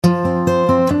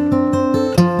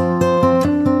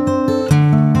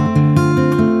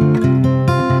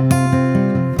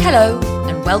Hello,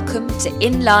 and welcome to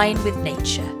In Line with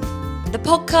Nature, the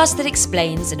podcast that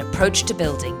explains an approach to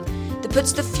building that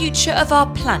puts the future of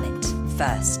our planet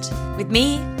first. With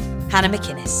me, Hannah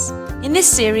MacInnes. In this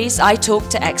series, I talk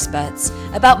to experts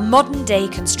about modern-day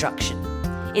construction,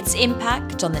 its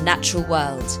impact on the natural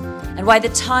world, and why the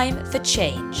time for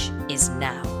change is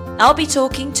now. I'll be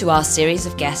talking to our series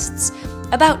of guests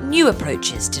about new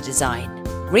approaches to design,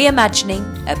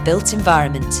 reimagining a built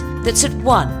environment that's at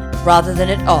one rather than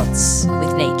at odds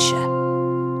with nature.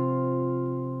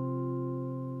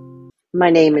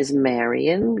 My name is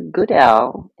Marian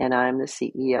Goodell, and I'm the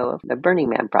CEO of the Burning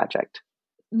Man Project.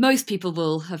 Most people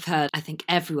will have heard, I think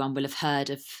everyone will have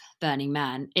heard of Burning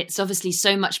Man. It's obviously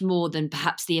so much more than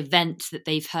perhaps the event that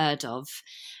they've heard of.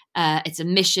 It's a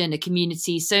mission, a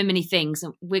community, so many things.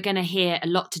 And we're going to hear a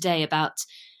lot today about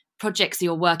projects that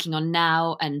you're working on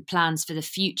now and plans for the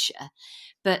future.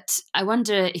 But I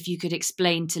wonder if you could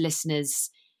explain to listeners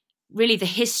really the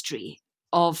history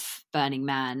of Burning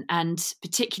Man and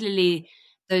particularly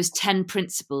those 10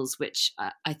 principles, which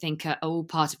I think are all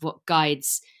part of what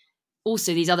guides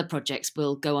also these other projects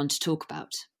we'll go on to talk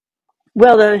about.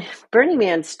 Well, the Burning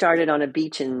Man started on a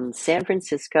beach in San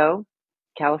Francisco,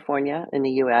 California, in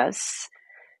the U.S.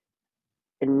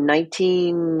 in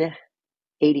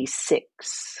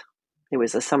 1986. It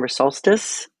was a summer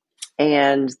solstice,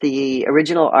 and the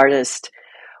original artist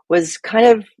was kind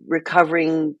of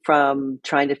recovering from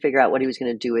trying to figure out what he was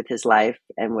going to do with his life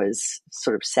and was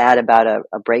sort of sad about a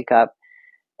breakup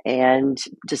and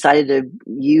decided to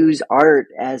use art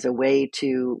as a way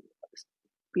to,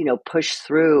 push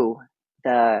through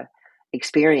the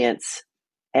experience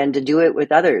and to do it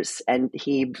with others. And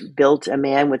he built a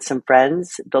man with some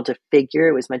friends, built a figure.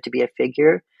 It was meant to be a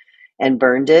figure, and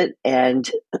burned it. And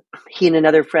he and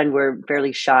another friend were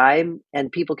fairly shy,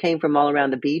 and people came from all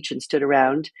around the beach and stood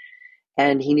around,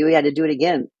 and he knew he had to do it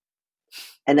again.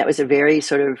 And that was a very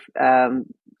sort of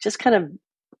just kind of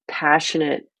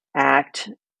passionate act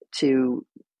to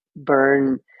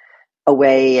burn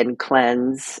away and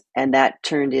cleanse. And that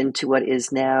turned into what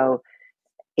is now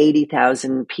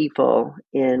 80,000 people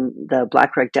in the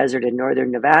Black Rock Desert in northern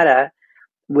Nevada,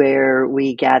 where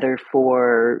we gather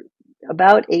for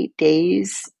about 8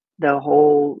 days, the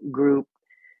whole group.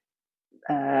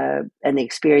 And the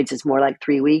experience is more like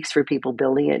 3 weeks for people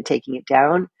building it and taking it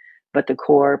down. But the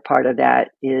core part of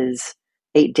that is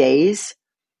 8 days.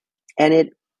 And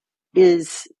it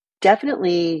is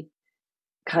definitely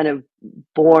kind of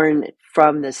born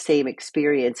from the same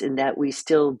experience in that we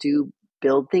still do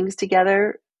build things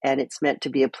together. And it's meant to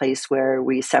be a place where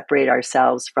we separate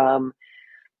ourselves from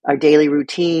our daily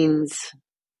routines,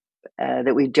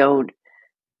 that we don't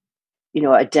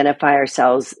identify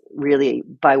ourselves really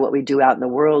by what we do out in the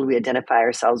world. We identify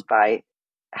ourselves by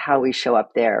how we show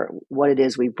up there, what it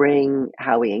is we bring,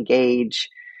 how we engage,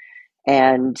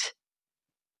 and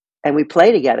we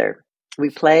play together. We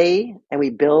play and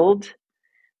we build,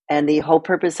 and the whole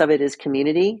purpose of it is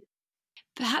community.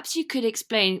 Perhaps you could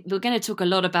explain, we're going to talk a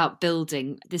lot about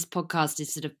building. This podcast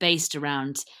is sort of based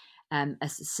around a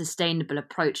sustainable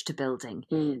approach to building.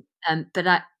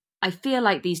 But I feel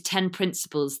like these 10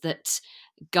 principles that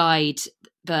guide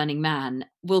Burning Man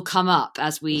will come up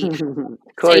as we Of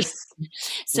course.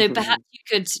 So perhaps you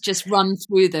could just run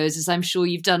through those, as I'm sure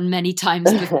you've done many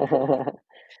times before.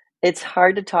 It's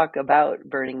hard to talk about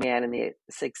Burning Man and the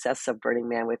success of Burning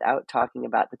Man without talking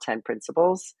about the 10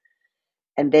 principles.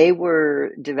 And they were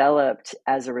developed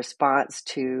as a response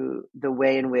to the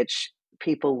way in which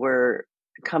people were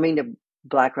coming to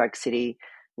Black Rock City,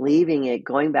 leaving it,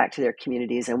 going back to their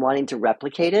communities and wanting to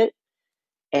replicate it.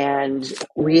 And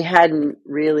we hadn't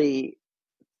really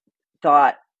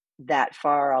thought that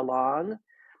far along,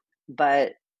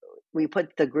 but we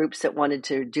put the groups that wanted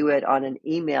to do it on an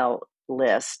email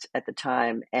list at the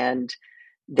time, and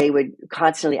they would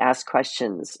constantly ask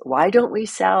questions. Why don't we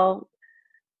sell,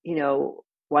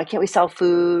 why can't we sell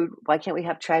food? Why can't we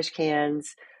have trash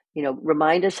cans?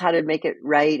 Remind us how to make it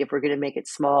right. If we're going to make it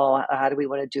small, how do we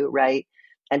want to do it right?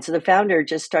 And so the founder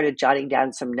just started jotting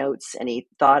down some notes, and he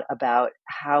thought about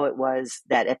how it was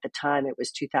that at the time, it was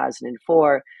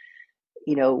 2004,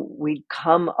 we'd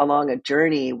come along a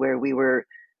journey where we were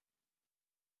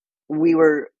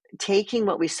taking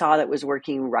what we saw that was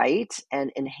working right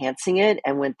and enhancing it.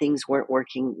 And when things weren't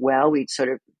working well, we sort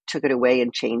of took it away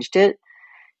and changed it.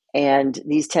 And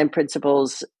these 10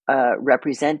 principles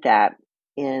represent that,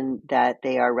 in that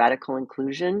they are radical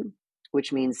inclusion,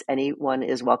 which means anyone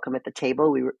is welcome at the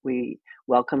table. We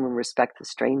welcome and respect the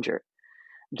stranger.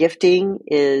 Gifting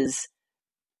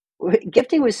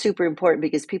was super important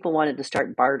because people wanted to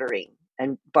start bartering,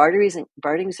 and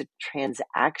bartering is a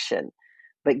transaction.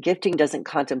 but gifting doesn't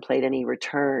contemplate any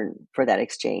return for that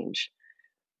exchange.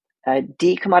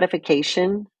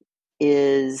 Decommodification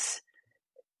is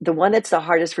the one that's the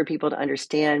hardest for people to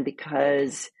understand,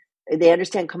 because they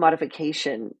understand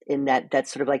commodification in that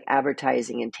that's sort of like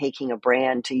advertising and taking a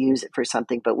brand to use it for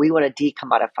something, but we want to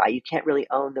decommodify. You can't really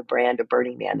own the brand of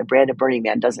Burning Man. The brand of Burning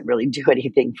Man doesn't really do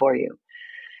anything for you.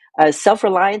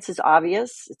 Self-reliance is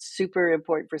obvious. It's super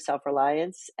important for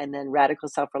self-reliance, and then radical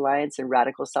self-reliance and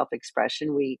radical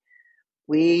self-expression. We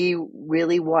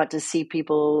really want to see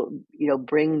people,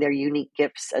 bring their unique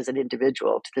gifts as an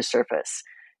individual to the surface,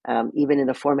 even in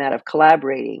the format of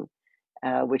collaborating,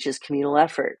 which is communal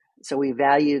effort. So we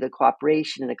value the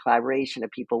cooperation and the collaboration of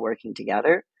people working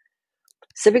together.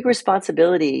 Civic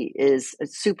responsibility is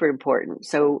super important.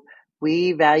 So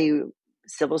we value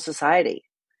civil society.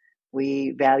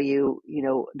 We value,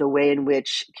 the way in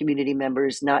which community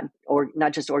members not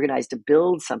just organize to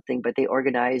build something, but they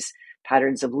organize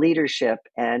patterns of leadership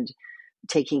and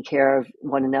taking care of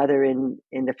one another in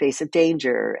the face of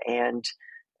danger. And,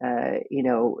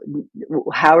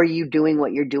 how are you doing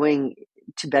what you're doing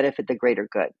to benefit the greater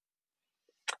good?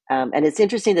 And it's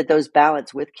interesting that those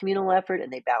balance with communal effort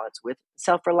and they balance with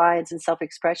self-reliance and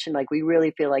self-expression. Like, we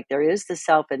really feel like there is the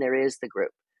self and there is the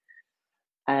group.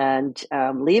 And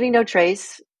leaving no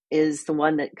trace is the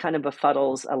one that kind of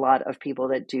befuddles a lot of people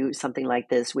that do something like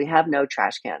this. We have no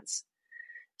trash cans.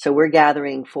 So we're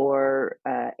gathering for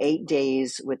 8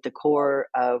 days with the core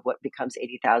of what becomes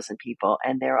 80,000 people,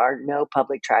 and there are no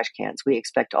public trash cans. We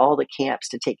expect all the camps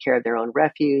to take care of their own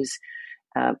refuse,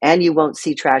 and you won't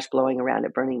see trash blowing around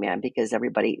at Burning Man because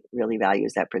everybody really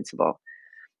values that principle.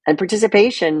 And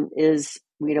participation is,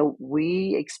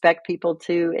 we expect people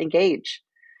to engage.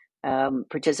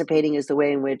 Participating is the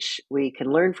way in which we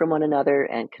can learn from one another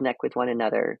and connect with one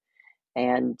another.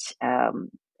 And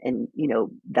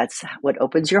that's what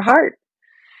opens your heart.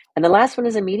 And the last one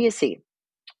is immediacy.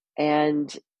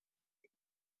 And,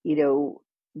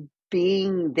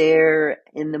 being there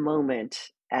in the moment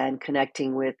and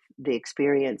connecting with the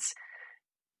experience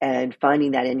and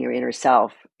finding that in your inner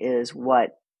self is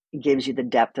what gives you the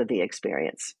depth of the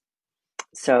experience.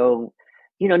 So,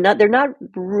 they're not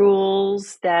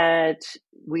rules that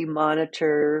we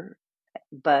monitor,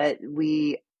 but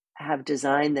we have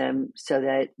designed them so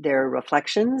that they're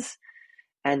reflections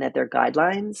and that they're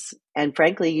guidelines. And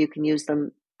frankly, you can use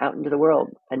them out into the world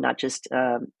and not just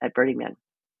at Burning Man.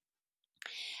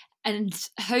 And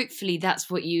hopefully that's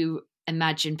what you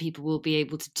imagine people will be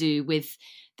able to do with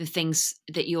the things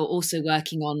that you're also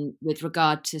working on with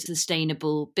regard to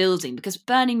sustainable building, because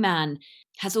Burning Man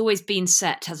has always been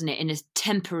set, hasn't it, in a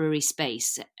temporary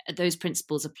space. Those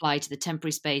principles apply to the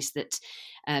temporary space that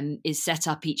is set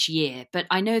up each year. But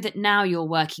I know that now you're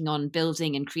working on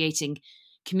building and creating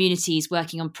communities,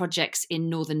 working on projects in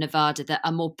Northern Nevada that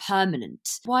are more permanent.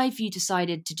 Why have you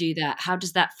decided to do that? How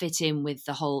does that fit in with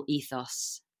the whole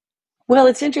ethos? Well,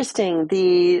 it's interesting.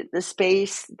 The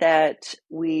space that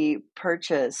we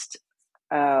purchased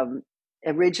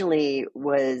originally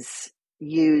was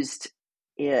used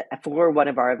for one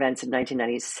of our events in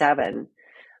 1997.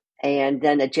 And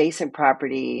then adjacent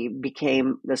property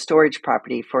became the storage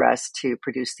property for us to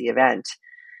produce the event.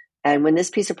 And when this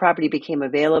piece of property became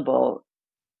available,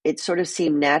 it sort of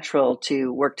seemed natural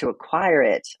to work to acquire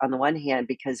it on the one hand,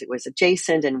 because it was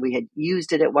adjacent and we had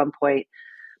used it at one point,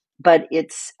 but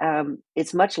it's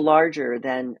much larger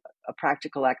than a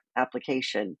practical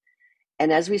application.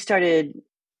 And as we started,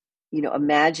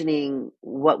 imagining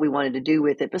what we wanted to do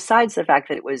with it, besides the fact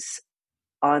that it was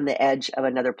on the edge of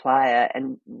another playa,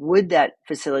 and would that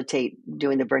facilitate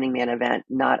doing the Burning Man event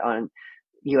not on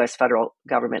U.S. federal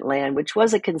government land, which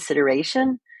was a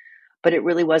consideration, but it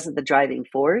really wasn't the driving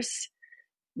force.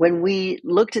 When we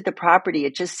looked at the property,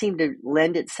 it just seemed to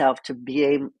lend itself to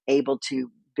being able to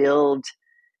build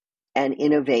and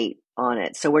innovate on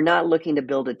it. So we're not looking to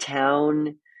build a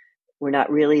town. We're not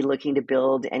really looking to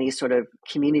build any sort of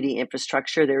community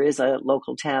infrastructure. There is a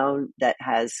local town that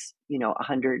has,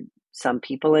 100 some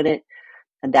people in it,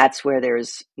 and that's where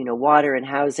there's, water and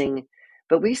housing.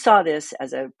 But we saw this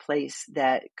as a place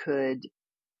that could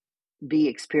be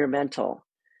experimental,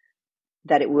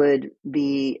 that it would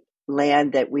be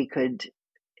land that we could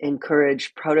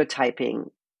encourage prototyping.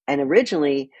 And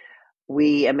originally,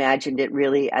 we imagined it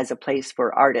really as a place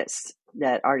for artists,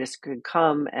 that artists could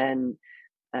come and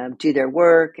do their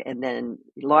work, and then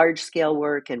large scale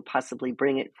work, and possibly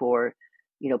bring it for,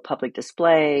 public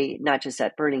display, not just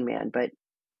at Burning Man, but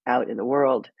out in the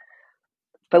world.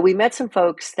 But we met some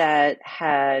folks that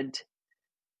had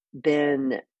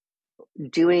been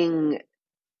doing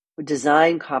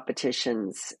design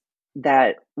competitions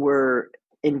that were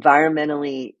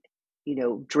environmentally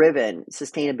driven,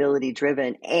 sustainability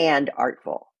driven, and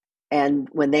artful. And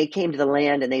when they came to the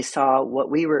land and they saw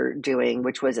what we were doing,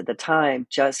 which was at the time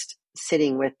just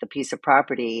sitting with the piece of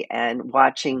property and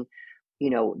watching,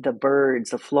 the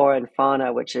birds, the flora and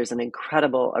fauna, which is an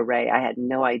incredible array. I had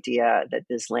no idea that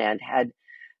this land had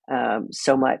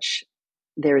so much.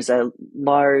 There's a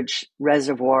large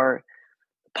reservoir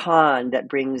pond that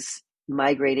brings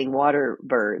migrating water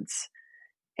birds,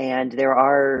 and there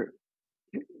are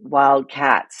wild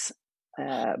cats,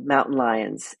 mountain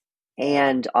lions,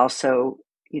 and also,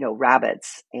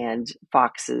 rabbits and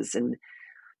foxes. And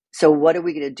so what are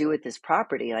we going to do with this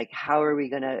property? Like, how are we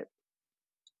going to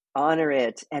honor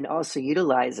it and also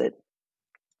utilize it?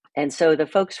 And so the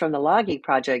folks from the Logging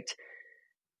Project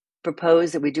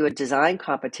proposed that we do a design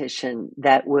competition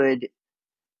that would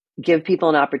give people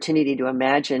an opportunity to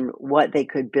imagine what they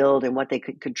could build and what they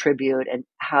could contribute and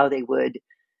how they would,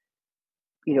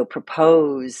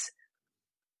 propose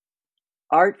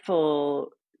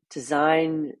artful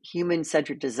design,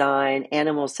 human-centered design,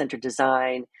 animal-centered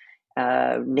design,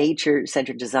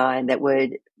 nature-centered design that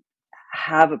would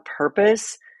have a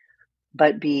purpose,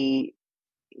 but be,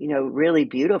 really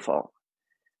beautiful.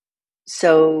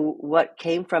 So what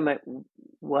came from it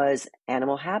was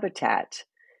animal habitat,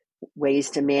 ways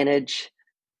to manage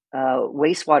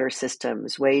wastewater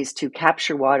systems, ways to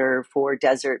capture water for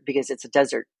desert because it's a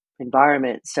desert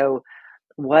environment. So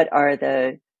what are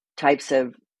the types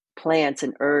of plants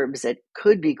and herbs that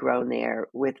could be grown there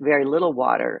with very little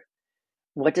water?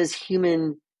 What does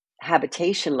human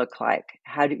habitation look like?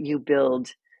 How do you build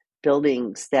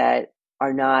buildings that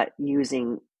are not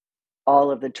using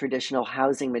all of the traditional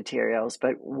housing materials,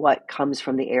 but what comes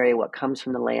from the area, what comes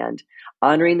from the land,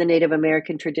 honoring the Native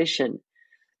American tradition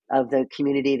of the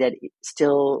community that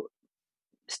still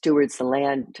stewards the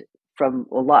land from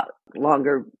a lot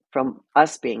longer from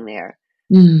us being there.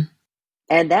 Mm.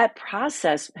 And that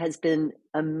process has been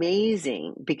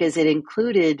amazing because it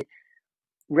included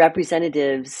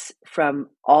representatives from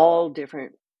all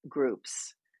different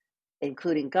groups,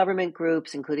 including government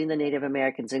groups, including the Native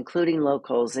Americans, including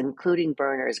locals, including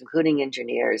burners, including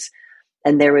engineers.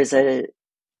 And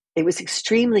it was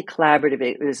extremely collaborative.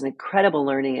 It was an incredible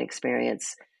learning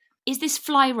experience. Is this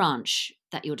Fly Ranch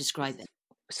that you're describing?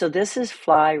 So this is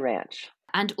Fly Ranch.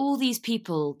 And all these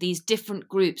people, these different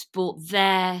groups, brought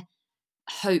their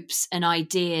hopes and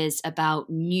ideas about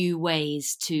new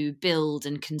ways to build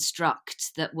and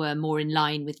construct that were more in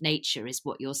line with nature, is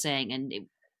what you're saying. And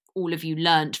all of you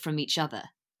learned from each other.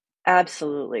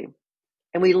 Absolutely.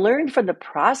 And we learned from the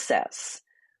process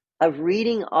of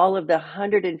reading all of the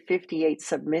 158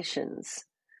 submissions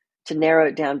to narrow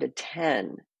it down to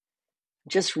 10.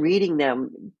 Just reading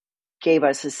them gave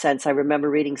us a sense. I remember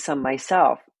reading some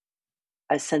myself,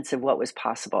 a sense of what was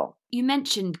possible. You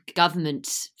mentioned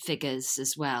government figures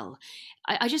as well.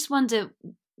 I just wonder,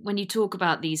 when you talk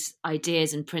about these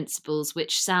ideas and principles,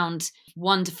 which sound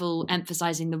wonderful,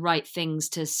 emphasizing the right things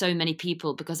to so many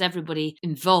people, because everybody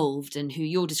involved and who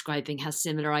you're describing has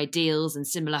similar ideals and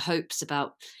similar hopes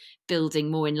about building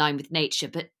more in line with nature.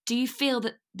 But do you feel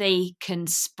that they can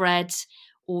spread,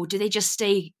 or do they just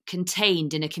stay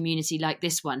contained in a community like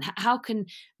this one? How can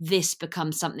this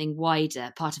become something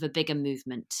wider, part of a bigger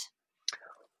movement?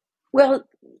 Well,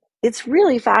 it's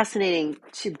really fascinating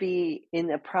to be in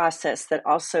a process that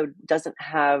also doesn't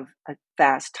have a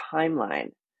fast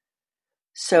timeline.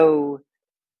 So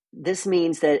this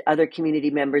means that other community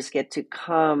members get to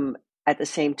come at the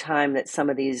same time that some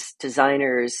of these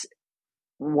designers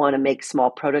want to make small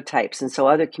prototypes. And so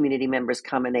other community members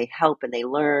come and they help and they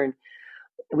learn.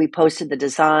 We posted the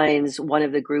designs. One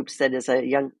of the groups that is a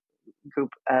young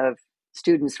group of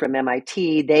students from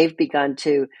MIT, they've begun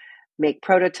to make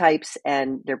prototypes,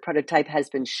 and their prototype has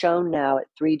been shown now at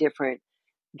 3 different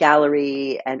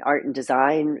gallery and art and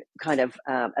design kind of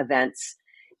events.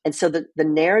 And so the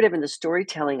narrative and the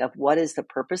storytelling of what is the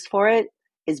purpose for it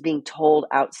is being told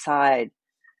outside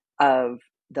of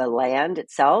the land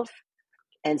itself.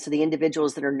 And so the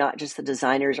individuals that are not just the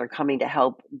designers are coming to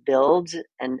help build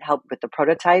and help with the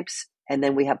prototypes. And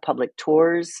then we have public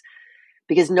tours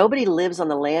because nobody lives on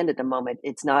the land at the moment.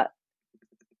 It's not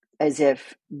as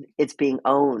if it's being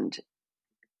owned.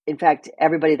 In fact,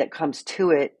 everybody that comes to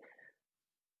it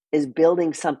is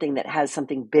building something that has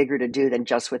something bigger to do than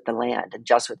just with the land and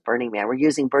just with Burning Man. We're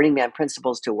using Burning Man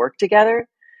principles to work together,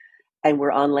 and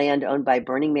we're on land owned by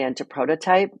Burning Man to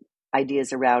prototype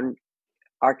ideas around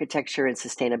architecture and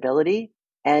sustainability.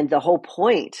 And the whole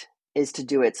point is to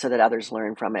do it so that others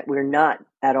learn from it. We're not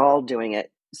at all doing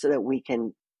it so that we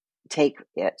can take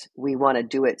it. We want to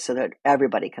do it so that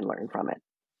everybody can learn from it.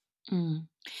 Mm.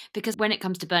 Because when it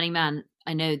comes to Burning Man,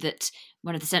 I know that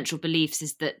one of the central beliefs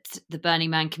is that the Burning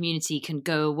Man community can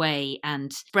go away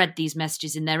and spread these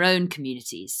messages in their own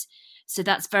communities. So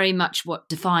that's very much what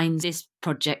defines this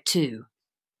project too.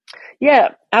 Yeah,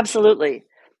 absolutely.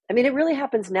 I mean, it really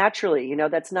happens naturally.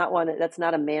 That's not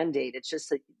a mandate. It's just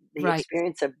that the Right.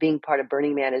 experience of being part of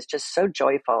Burning Man is just so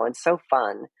joyful and so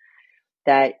fun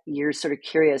that you're sort of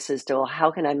curious as to, well, how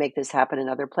can I make this happen in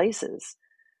other places?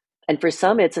 And for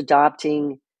some, it's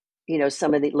adopting,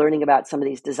 learning about some of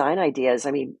these design ideas.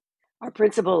 I mean, our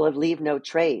principle of leave no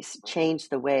trace changed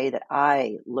the way that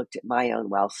I looked at my own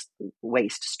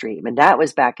waste stream. And that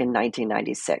was back in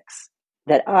 1996.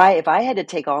 That if I had to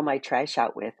take all my trash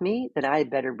out with me, then I had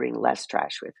better bring less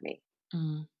trash with me.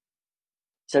 Mm.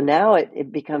 So now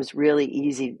it becomes really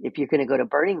easy if you're going to go to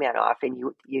Burning Man often,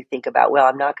 you think about, well,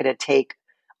 I'm not going to take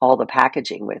all the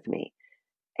packaging with me.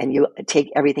 And you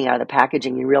take everything out of the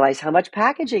packaging, you realize how much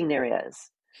packaging there is.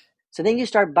 So then you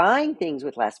start buying things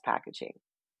with less packaging.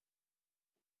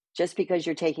 Just because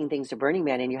you're taking things to Burning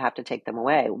Man and you have to take them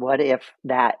away. What if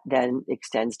that then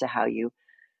extends to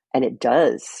and it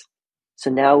does. So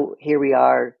now here we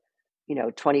are,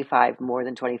 more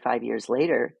than 25 years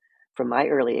later from my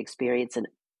early experience.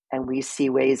 And we see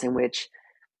ways in which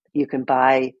you can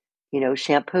buy,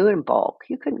 shampoo in bulk.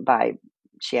 You couldn't buy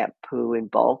shampoo in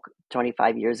bulk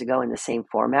 25 years ago in the same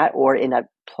format or in a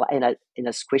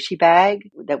squishy bag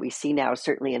that we see now,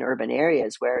 certainly in urban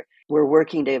areas where we're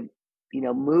working to,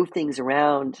 move things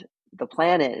around the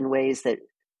planet in ways that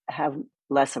have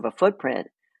less of a footprint.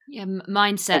 Yeah, And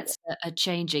mindsets are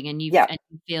changing, and yeah,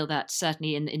 you feel that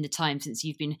certainly in the time since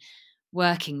you've been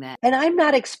working there. and I'm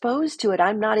not exposed to it.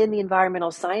 I'm not in the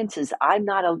environmental sciences. I'm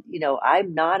not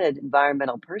an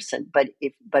environmental person, but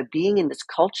being in this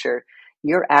culture,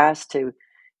 you're asked to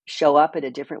show up in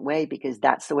a different way because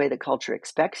that's the way the culture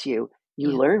expects you.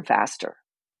 You Yeah, learn faster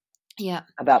yeah.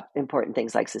 about important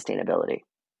things like sustainability.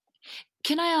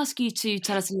 Can I ask you to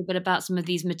tell us a little bit about some of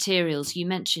these materials? You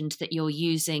mentioned that you're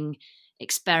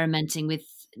experimenting with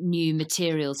new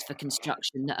materials for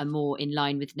construction that are more in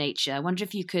line with nature. I wonder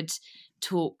if you could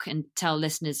talk and tell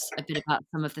listeners a bit about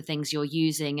some of the things you're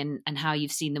using and how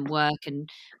you've seen them work and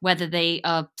whether they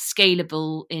are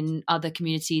scalable in other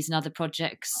communities and other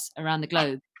projects around the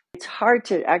globe. It's hard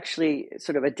to actually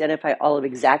sort of identify all of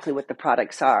exactly what the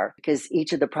products are because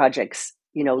each of the projects,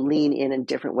 lean in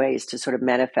different ways to sort of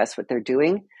manifest what they're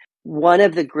doing. One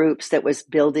of the groups that was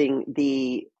building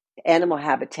the animal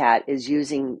habitat is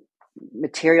using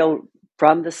material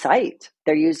from the site.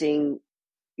 They're using,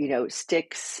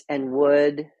 sticks and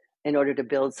wood in order to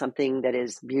build something that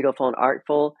is beautiful and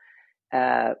artful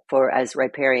as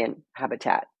riparian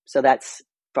habitat. So that's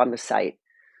from the site.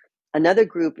 Another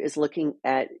group is looking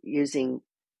at using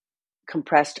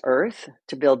compressed earth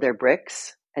to build their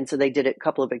bricks. And so they did a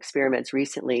couple of experiments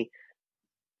recently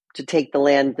to take the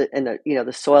land and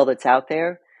the soil that's out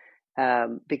there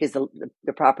because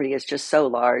the property is just so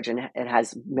large and it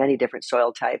has many different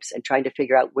soil types and trying to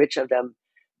figure out which of them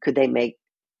could they make,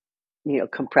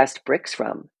 compressed bricks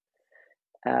from.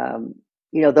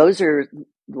 Those are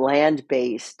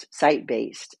land-based,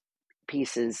 site-based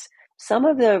pieces. One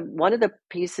of the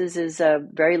pieces is a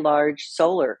very large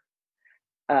solar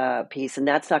piece, and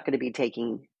that's not going to be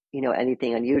taking,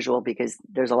 anything unusual because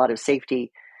there's a lot of safety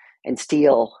and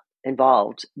steel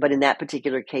involved. But in that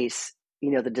particular case,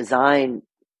 the design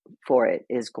for it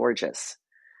is gorgeous.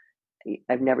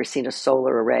 I've never seen a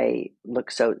solar array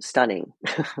look so stunning,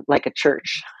 like a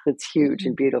church. It's huge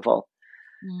and Mm-hmm. beautiful.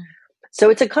 Mm. So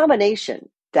it's a combination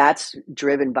that's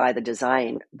driven by the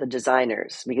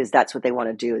designers, because that's what they want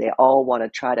to do. They all want to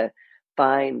try to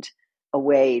find a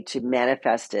way to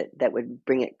manifest it that would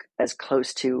bring it as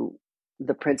close to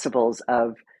the principles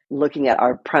of looking at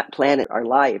our planet, our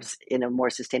lives in a more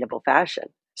sustainable fashion.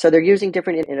 So they're using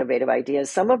different innovative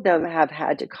ideas. Some of them have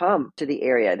had to come to the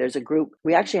area. There's a group,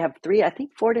 we actually have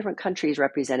four different countries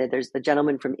represented. There's the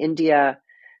gentleman from India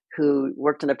who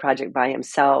worked on the project by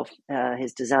himself,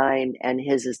 his design, and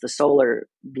his is the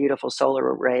beautiful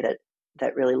solar array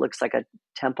that really looks like a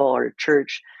temple or a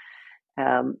church.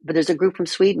 But there's a group from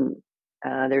Sweden.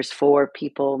 There's 4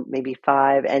 people, maybe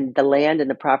 5, and the land and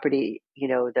the property,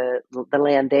 the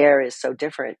land there is so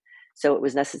different. So it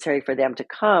was necessary for them to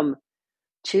come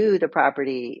to the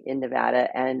property in Nevada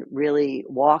and really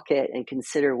walk it and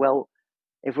consider, well,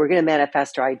 if we're going to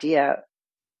manifest our idea,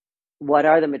 what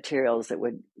are the materials that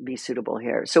would be suitable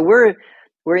here? So we're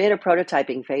in a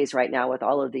prototyping phase right now with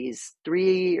all of these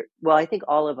 3. Well, I think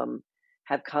all of them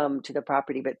have come to the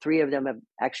property, but 3 of them have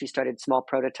actually started small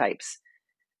prototypes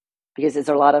because there's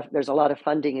a lot of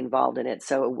funding involved in it.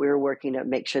 So we're working to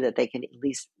make sure that they can at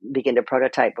least begin to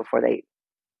prototype before they,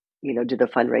 do the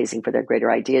fundraising for their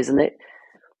greater ideas. And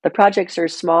the projects are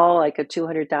small, like a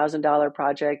 $200,000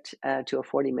 project to a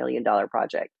 $40 million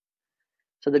project.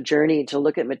 So the journey to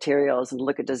look at materials and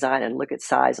look at design and look at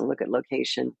size and look at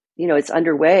location, it's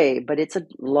underway, but it's a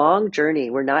long journey.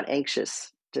 We're not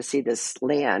anxious to see this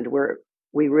land.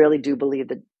 We really do believe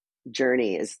the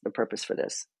journey is the purpose for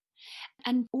this.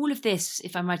 And all of this,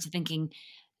 if I'm right in thinking,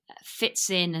 fits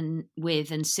in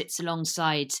and sits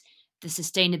alongside the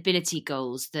sustainability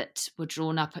goals that were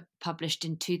drawn up, published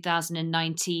in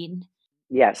 2019.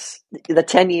 Yes, the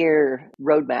 10-year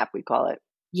roadmap, we call it.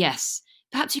 Yes.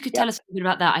 Perhaps you could Yep. tell us a bit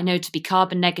about that. I know to be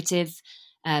carbon negative,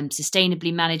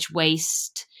 sustainably manage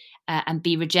waste, and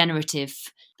be regenerative.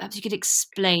 Perhaps you could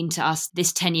explain to us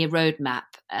this 10-year roadmap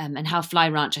and how Fly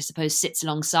Ranch, I suppose, sits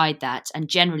alongside that and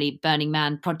generally Burning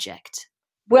Man project.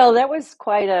 Well, that was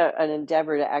quite an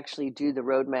endeavor to actually do the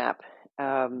roadmap.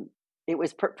 It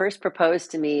was first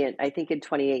proposed to me, I think, in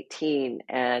 2018,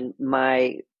 and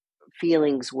my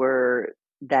feelings were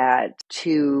that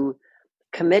to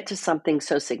commit to something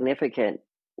so significant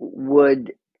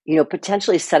would,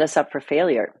 potentially set us up for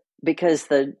failure, because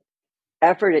the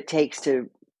effort it takes to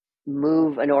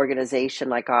move an organization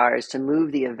like ours, to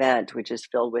move the event, which is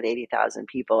filled with 80,000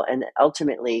 people, and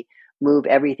ultimately move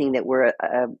everything that we're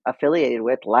affiliated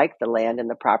with, like the land and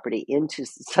the property, into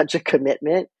such a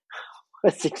commitment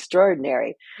was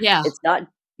extraordinary. Yeah.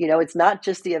 It's not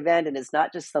just the event, and it's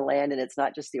not just the land, and it's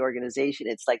not just the organization.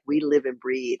 It's like we live and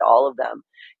breathe all of them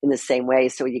in the same way.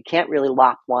 So you can't really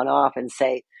lop one off and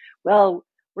say, well,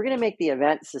 we're going to make the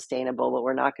event sustainable, but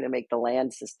we're not going to make the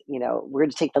land, we're going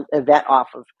to take the event off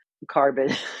of carbon.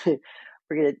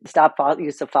 We're going to stop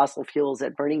use of fossil fuels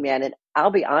at Burning Man. And I'll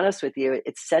be honest with you,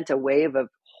 it sent a wave of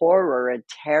horror and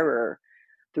terror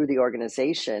through the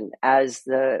organization as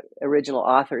the original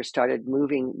authors started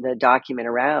moving the document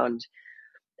around.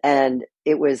 And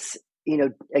it was,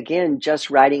 again, just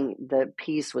writing the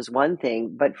piece was one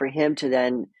thing, but for him to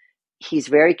then, he's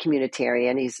very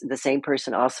communitarian. He's the same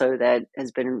person also that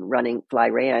has been running Fly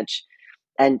Ranch.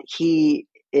 And he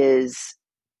is,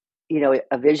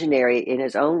 a visionary in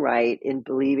his own right, in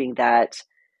believing that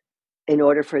in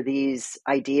order for these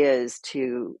ideas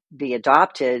to be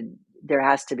adopted, there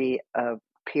has to be a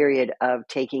period of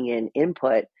taking in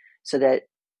input so that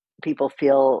people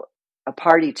feel a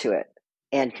party to it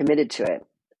and committed to it.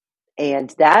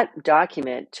 And that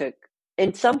document took,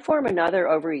 in some form or another,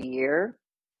 over a year.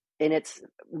 In its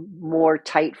more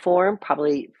tight form,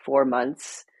 probably 4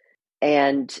 months.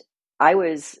 And I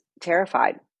was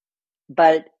terrified.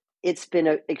 But it's been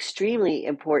an extremely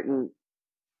important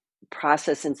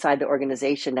process inside the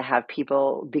organization to have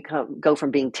people go from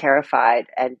being terrified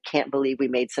and can't believe we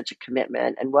made such a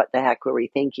commitment and what the heck were we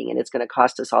thinking, and it's going to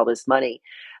cost us all this money.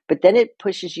 But then it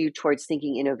pushes you towards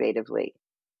thinking innovatively,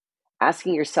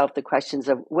 asking yourself the questions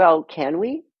of, well, can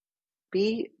we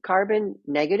be carbon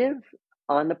negative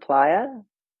on the playa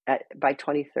by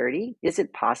 2030? Is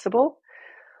it possible?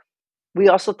 We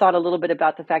also thought a little bit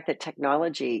about the fact that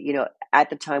technology, at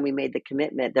the time we made the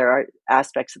commitment, there are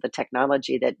aspects of the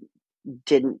technology that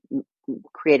didn't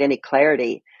create any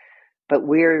clarity. But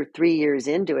we're 3 years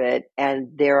into it, and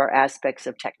there are aspects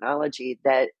of technology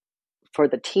that, for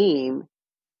the team,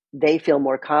 they feel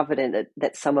more confident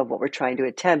that some of what we're trying to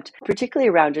attempt, particularly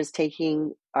around just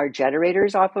taking our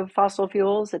generators off of fossil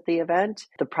fuels at the event.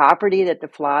 The property that the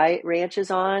Fly Ranch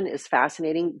is on is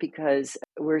fascinating because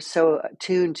we're so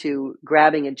attuned to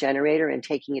grabbing a generator and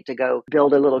taking it to go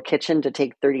build a little kitchen to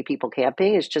take 30 people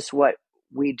camping. It's just what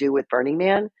we do with Burning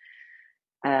Man.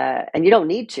 And you don't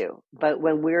need to, but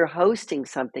when we're hosting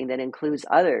something that includes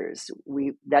others,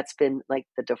 that's been like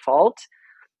the default.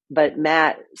 But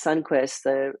Matt Sundquist,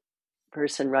 the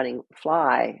person running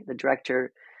Fly, the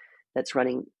director that's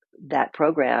running that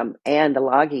program and the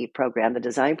Logi program, the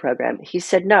design program, he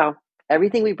said, no,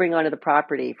 everything we bring onto the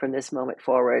property from this moment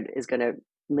forward is going to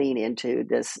lean into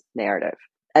this narrative.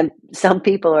 And some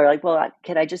people are like, well,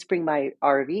 can I just bring my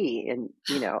RV and,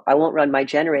 I won't run my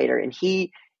generator. And he's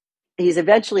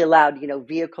eventually allowed,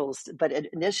 vehicles, but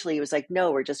initially it was like,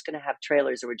 no, we're just going to have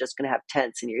trailers, or we're just going to have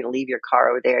tents, and you're going to leave your car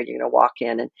over there and you're going to walk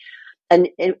in. And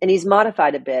he's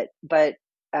modified a bit, but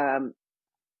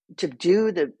to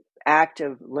do the act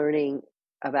of learning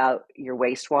about your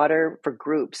wastewater for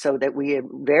groups, so that we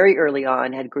very early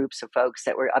on had groups of folks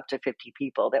that were up to 50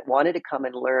 people that wanted to come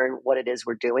and learn what it is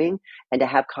we're doing and to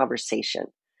have conversation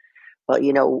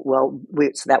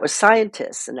So that was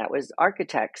scientists, and that was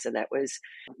architects, and that was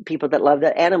people that love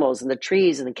the animals and the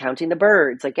trees and counting the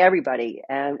birds, like everybody.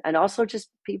 And also just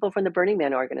people from the Burning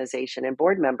Man organization and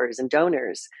board members and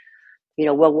donors.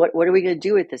 What are we going to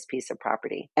do with this piece of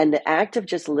property? And the act of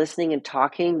just listening and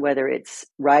talking, whether it's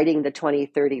writing the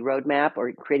 2030 roadmap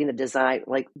or creating the design,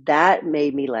 like that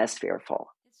made me less fearful.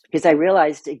 Because I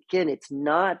realized, again, it's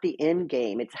not the end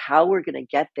game. It's how we're going to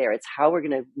get there. It's how we're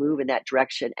going to move in that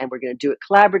direction. And we're going to do it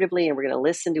collaboratively, and we're going to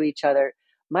listen to each other.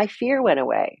 My fear went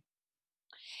away.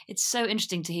 It's so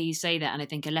interesting to hear you say that. And I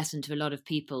think a lesson to a lot of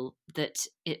people that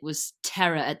it was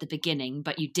terror at the beginning,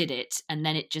 but you did it. And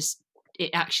then it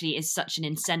actually is such an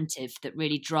incentive that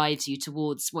really drives you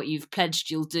towards what you've pledged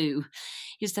you'll do.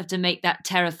 You just have to make that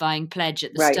terrifying pledge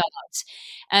at the Right. start.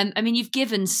 You've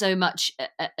given so much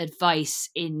advice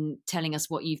in telling us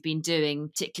what you've been doing,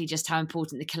 particularly just how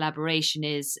important the collaboration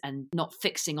is and not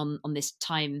fixing on this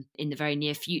time in the very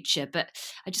near future. But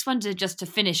I just wondered, just to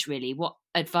finish really, what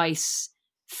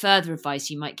further advice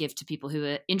you might give to people who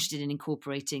are interested in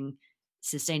incorporating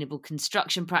sustainable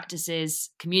construction practices,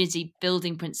 community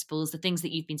building principles, the things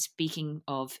that you've been speaking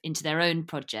of, into their own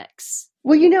projects?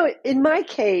 Well, in my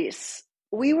case,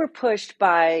 we were pushed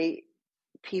by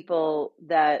people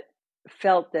that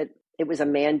felt that it was a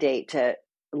mandate to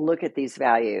look at these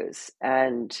values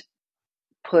and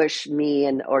push me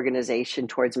and the organization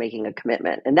towards making a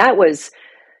commitment. And that was,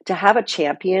 to have a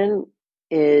champion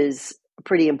is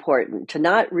pretty important. To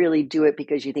not really do it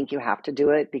because you think you have to do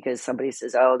it, because somebody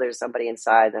says, oh, there's somebody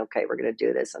inside, and okay, we're going to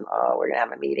do this, and we're going to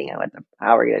have a meeting, and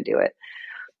how are we going to do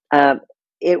it?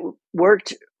 It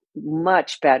worked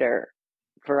much better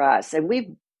for us. And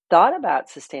we've thought about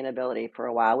sustainability for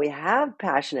a while. We have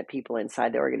passionate people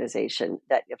inside the organization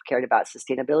that have cared about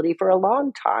sustainability for a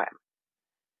long time.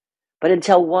 But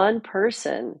until one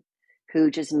person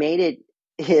who just made it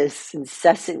his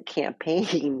incessant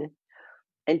campaign,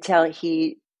 until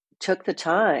he took the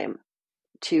time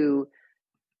to,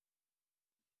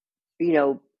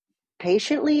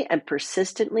 patiently and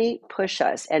persistently push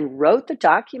us and wrote the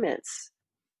documents.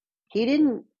 He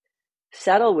didn't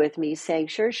settle with me saying,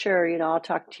 sure, I'll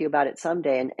talk to you about it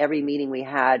someday. And every meeting we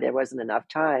had, there wasn't enough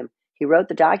time. He wrote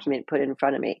the document, put it in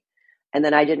front of me. And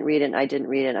then I didn't read it, and I didn't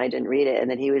read it, and I didn't read it.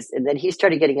 And then he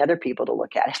started getting other people to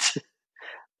look at it.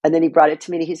 And then he brought it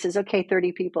to me, and he says, okay,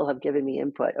 30 people have given me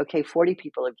input. Okay, 40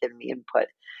 people have given me input.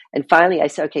 And finally I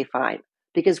said, okay, fine.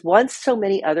 Because once so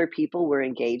many other people were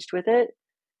engaged with it,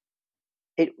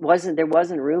 there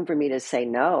wasn't room for me to say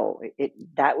no.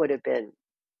 That would have been,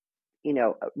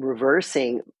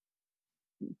 reversing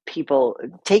people,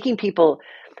 taking people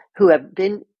who've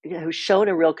shown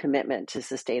a real commitment to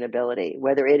sustainability,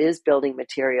 whether it is building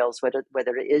materials, whether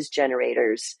it is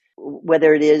generators,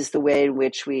 whether it is the way in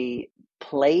which we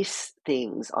place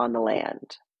things on the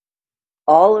land.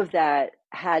 All of that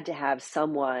had to have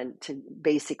someone to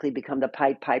basically become the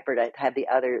Pied Piper, to have the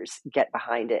others get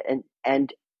behind it.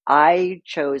 And I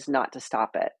chose not to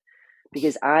stop it,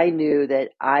 because I knew that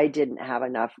I didn't have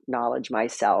enough knowledge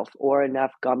myself or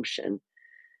enough gumption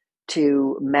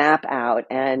to map out.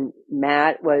 And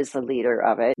Matt was the leader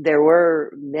of it. There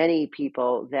were many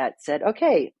people that said,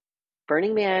 okay,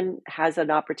 Burning Man has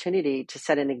an opportunity to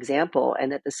set an example,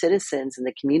 and that the citizens in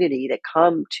the community that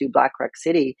come to Black Rock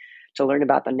City to learn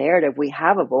about the narrative, we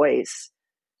have a voice.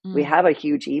 We have a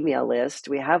huge email list.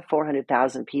 We have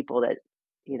 400,000 people that,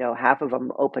 half of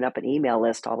them open up an email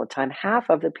list all the time. Half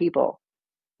of the people,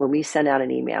 when we send out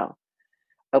an email,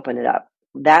 open it up.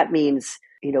 That means,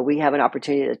 we have an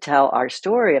opportunity to tell our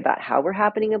story about how we're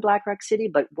happening in Black Rock City,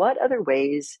 but what other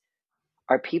ways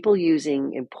are people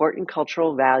using important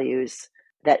cultural values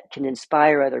that can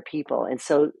inspire other people? And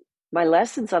so my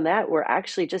lessons on that were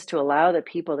actually just to allow the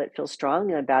people that feel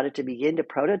strongly about it to begin to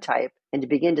prototype and to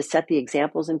begin to set the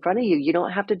examples in front of you. You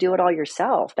don't have to do it all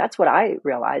yourself. That's what I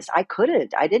realized. I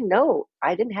couldn't. I didn't know.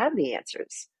 I didn't have the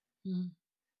answers.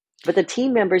 But the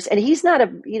team members, and he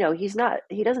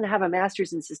doesn't have a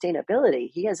master's in sustainability.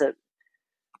 He's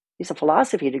a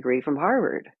philosophy degree from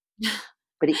Harvard.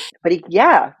 But he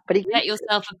Get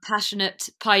yourself a passionate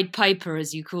Pied Piper,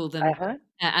 as you call them,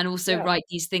 and also write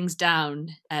these things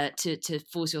down to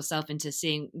force yourself into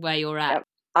seeing where you're at. Yep.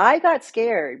 I got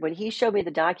scared when he showed me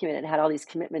the document and had all these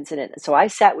commitments in it. So I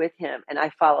sat with him and I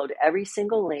followed every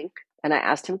single link, and I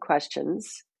asked him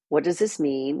questions. What does this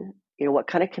mean? What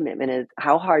kind of commitment is?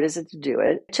 How hard is it to do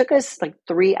it? It took us like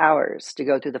 3 hours to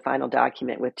go through the final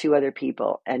document with 2 other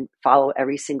people and follow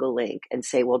every single link and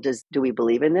say, well, do we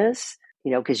believe in this?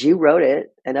 Because you wrote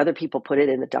it and other people put it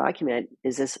in the document.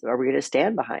 Are we going to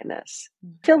stand behind this?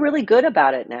 I feel really good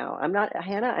about it now.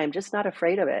 I'm just not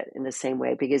afraid of it in the same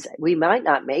way, because we might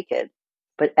not make it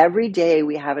But every day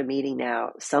we have a meeting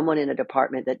now, someone in a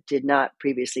department that did not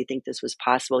previously think this was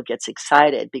possible gets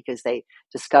excited because they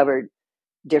discovered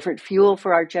different fuel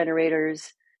for our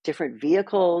generators, different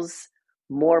vehicles,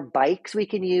 more bikes we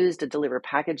can use to deliver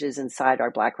packages inside our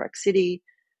Black Rock City,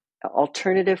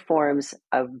 alternative forms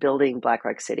of building Black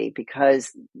Rock City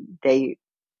because they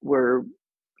were,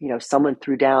 someone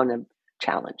threw down a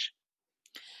challenge.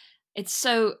 It's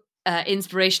so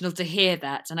inspirational to hear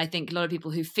that. And I think a lot of people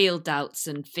who feel doubts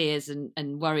and fears and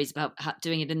worries about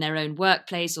doing it in their own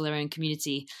workplace or their own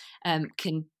community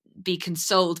can be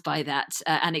consoled by that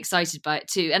and excited by it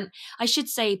too. And I should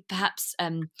say, perhaps,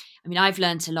 I've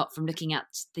learned a lot from looking at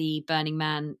the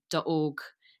burningman.org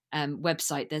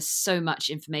website. There's so much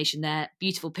information there,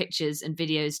 beautiful pictures and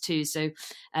videos too. So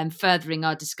furthering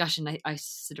our discussion, I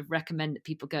sort of recommend that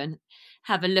people go and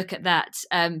have a look at that.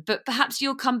 But perhaps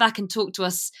you'll come back and talk to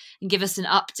us and give us an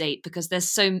update, because there's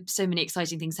so many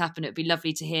exciting things happening. It'd be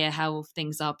lovely to hear how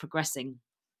things are progressing.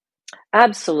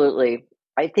 Absolutely.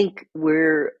 I think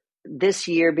this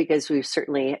year, because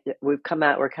we're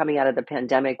coming out of the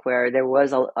pandemic where there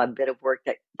was a bit of work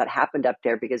that happened up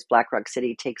there, because Black Rock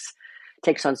City takes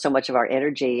on so much of our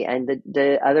energy. And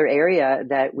the other area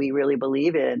that we really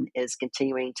believe in is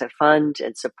continuing to fund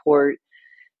and support,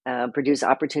 produce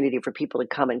opportunity for people to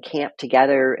come and camp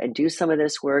together and do some of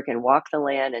this work and walk the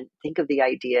land and think of the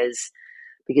ideas,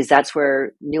 because that's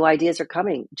where new ideas are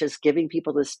coming, just giving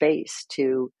people the space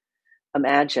to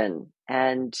imagine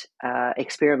and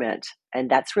experiment. And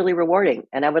that's really rewarding.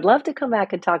 And I would love to come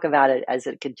back and talk about it as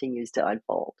it continues to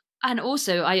unfold. And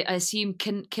also, I assume,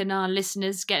 can our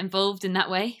listeners get involved in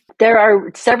that way? There are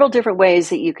several different ways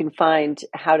that you can find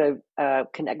how to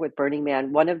connect with Burning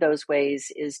Man. One of those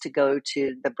ways is to go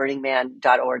to the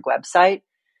burningman.org website,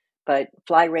 but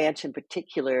Fly Ranch in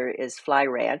particular is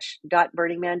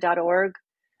flyranch.burningman.org.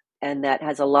 And that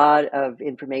has a lot of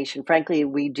information. Frankly,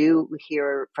 we do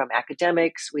hear from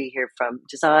academics, we hear from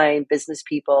design, business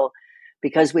people,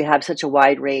 because we have such a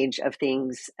wide range of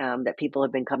things that people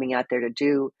have been coming out there to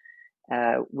do.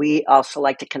 We also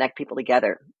like to connect people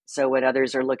together. So when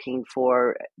others are looking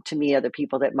for, to me, other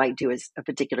people that might do a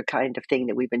particular kind of thing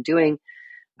that we've been doing,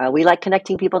 we like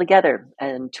connecting people together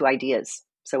and to ideas.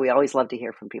 So we always love to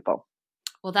hear from people.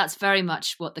 Well, that's very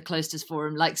much what the Cloisters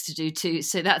Forum likes to do too.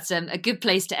 So that's a good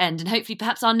place to end. And hopefully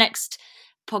perhaps our next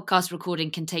podcast recording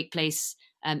can take place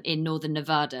in Northern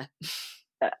Nevada.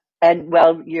 And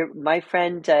well, my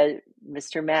friend,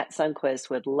 Mr. Matt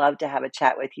Sundquist, would love to have a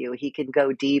chat with you. He can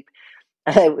go deep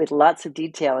with lots of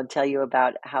detail and tell you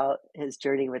about how his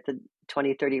journey with the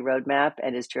 2030 roadmap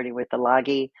and his journey with the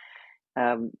Lagi.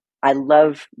 I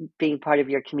love being part of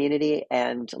your community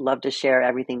and love to share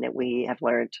everything that we have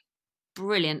learned.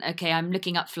 Brilliant. Okay, I'm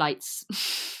looking up flights.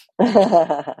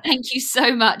 Thank you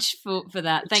so much for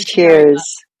that. Thank you. Cheers.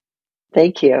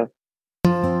 Thank you.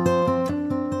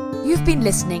 You've been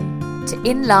listening to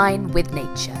In Line with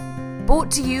Nature,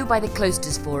 brought to you by the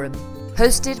Cloisters Forum,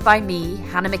 hosted by me,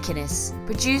 Hannah MacInnes,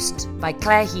 produced by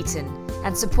Claire Heaton,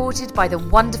 and supported by the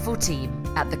wonderful team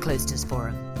at the Cloisters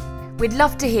Forum. We'd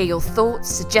love to hear your thoughts,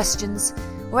 suggestions,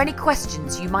 or any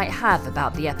questions you might have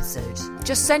about the episode.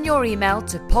 Just send your email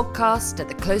to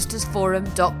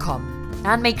podcast@thecloistersforum.com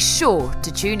and make sure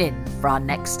to tune in for our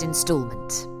next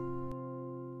instalment.